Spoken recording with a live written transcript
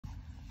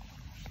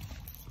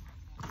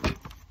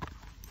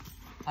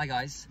Hi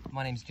guys,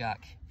 my name's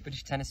Jack,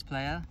 British tennis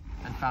player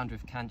and founder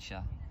of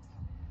Cancha.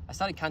 I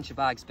started Cancha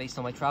Bags based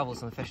on my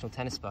travels on the professional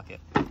tennis bucket.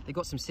 They've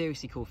got some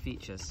seriously cool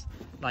features,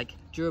 like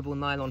durable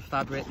nylon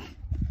fabric,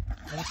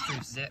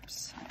 waterproof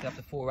zips, they have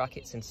the 4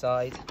 rackets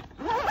inside,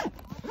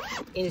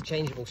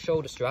 interchangeable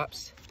shoulder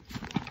straps,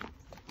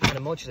 and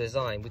a modular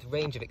design with a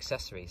range of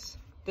accessories.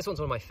 This one's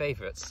one of my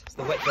favourites, it's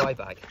the wet dry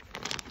bag.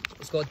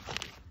 It's got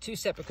 2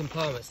 separate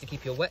compartments to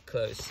keep your wet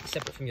clothes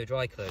separate from your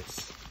dry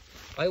clothes.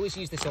 I always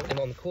use this on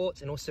the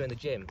court and also in the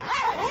gym.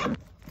 I've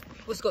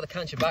also got the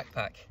Cancha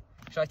backpack,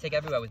 which I take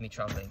everywhere with me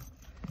travelling.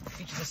 It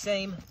features the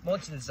same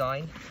modular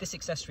design. This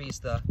accessory is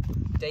the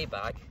day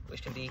bag,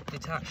 which can be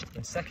detached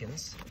in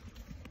seconds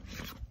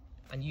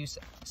and used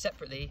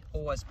separately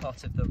or as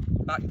part of the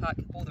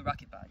backpack or the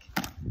racket bag.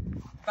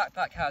 The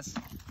backpack has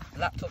a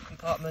laptop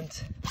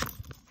compartment,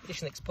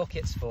 additional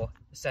pockets for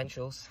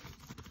essentials,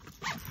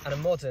 and a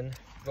modern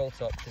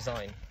roll-top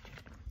design.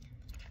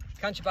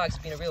 Cancha Bags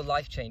have been a real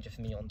life changer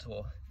for me on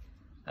tour,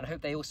 and I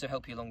hope they also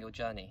help you along your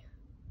journey.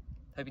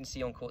 Hoping to see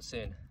you on court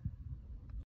soon.